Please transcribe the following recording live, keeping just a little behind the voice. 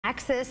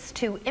access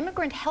to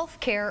immigrant health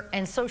care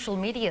and social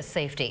media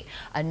safety.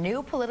 A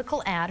new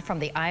political ad from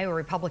the Iowa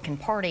Republican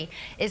Party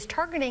is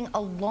targeting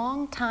a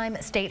longtime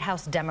State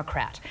House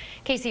Democrat.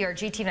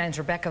 KCRG TV9's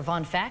Rebecca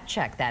Vaughn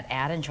fact-checked that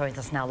ad and joins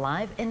us now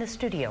live in the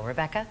studio.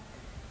 Rebecca?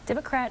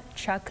 Democrat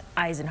Chuck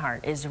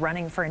Eisenhart is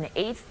running for an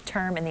 8th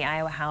term in the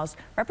Iowa House,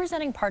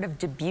 representing part of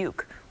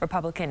Dubuque.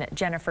 Republican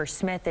Jennifer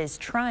Smith is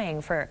trying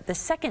for the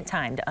second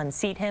time to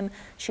unseat him.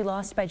 She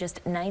lost by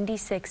just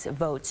 96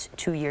 votes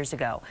 2 years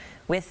ago.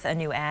 With a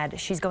new ad,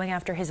 she's going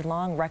after his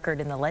long record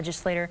in the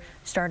legislature,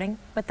 starting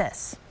with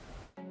this.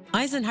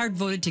 Eisenhart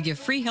voted to give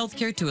free health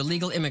care to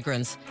illegal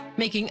immigrants,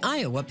 making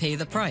Iowa pay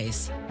the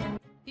price.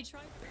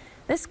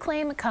 This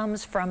claim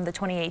comes from the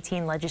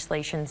 2018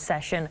 legislation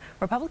session.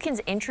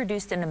 Republicans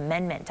introduced an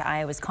amendment to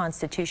Iowa's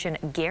Constitution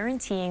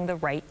guaranteeing the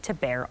right to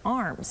bear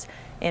arms.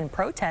 In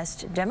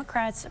protest,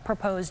 Democrats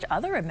proposed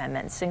other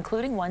amendments,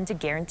 including one to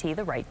guarantee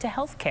the right to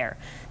health care.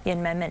 The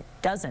amendment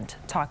doesn't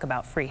talk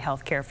about free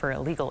health care for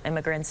illegal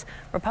immigrants.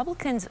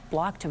 Republicans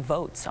blocked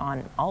votes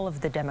on all of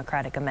the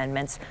Democratic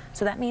amendments,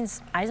 so that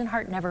means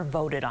Eisenhart never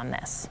voted on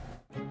this.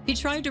 He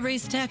tried to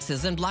raise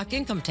taxes and block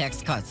income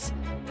tax cuts.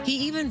 He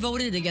even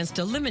voted against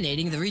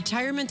eliminating the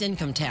retirement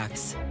income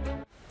tax.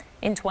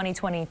 In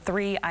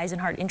 2023,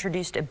 Eisenhart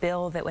introduced a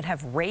bill that would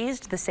have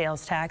raised the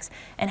sales tax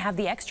and have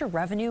the extra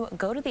revenue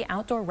go to the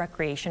Outdoor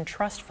Recreation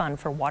Trust Fund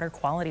for water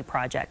quality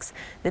projects.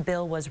 The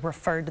bill was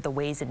referred to the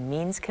Ways and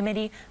Means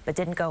Committee, but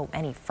didn't go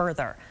any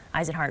further.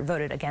 Eisenhart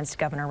voted against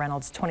Governor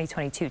Reynolds'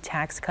 2022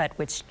 tax cut,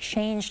 which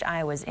changed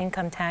Iowa's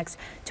income tax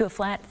to a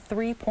flat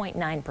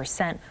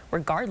 3.9%,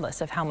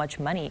 regardless of how much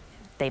money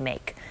they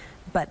make.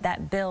 But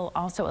that bill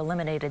also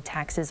eliminated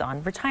taxes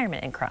on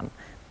retirement income.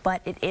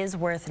 But it is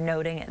worth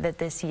noting that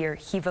this year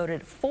he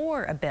voted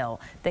for a bill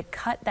that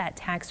cut that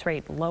tax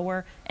rate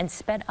lower and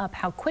sped up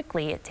how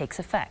quickly it takes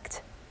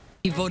effect.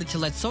 He voted to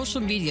let social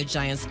media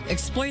giants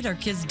exploit our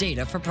kids'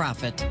 data for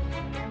profit.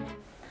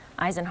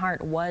 Eisenhart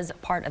was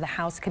part of the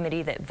House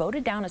committee that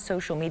voted down a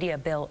social media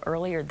bill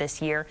earlier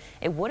this year.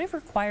 It would have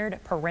required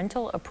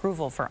parental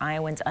approval for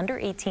Iowans under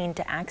 18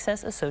 to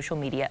access a social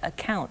media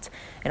account.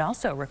 It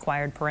also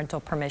required parental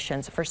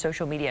permissions for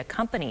social media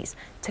companies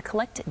to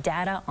collect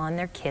data on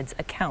their kids'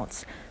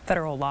 accounts.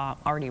 Federal law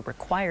already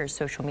requires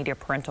social media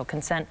parental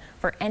consent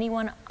for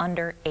anyone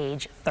under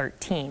age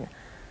 13.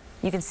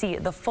 You can see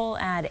the full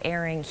ad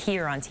airing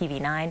here on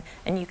TV9,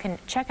 and you can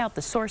check out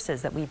the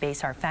sources that we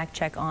base our fact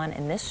check on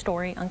in this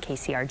story on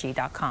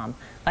KCRG.com.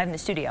 Live in the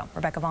studio,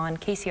 Rebecca Vaughn,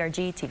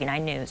 KCRG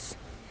TV9 News.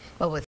 Well, with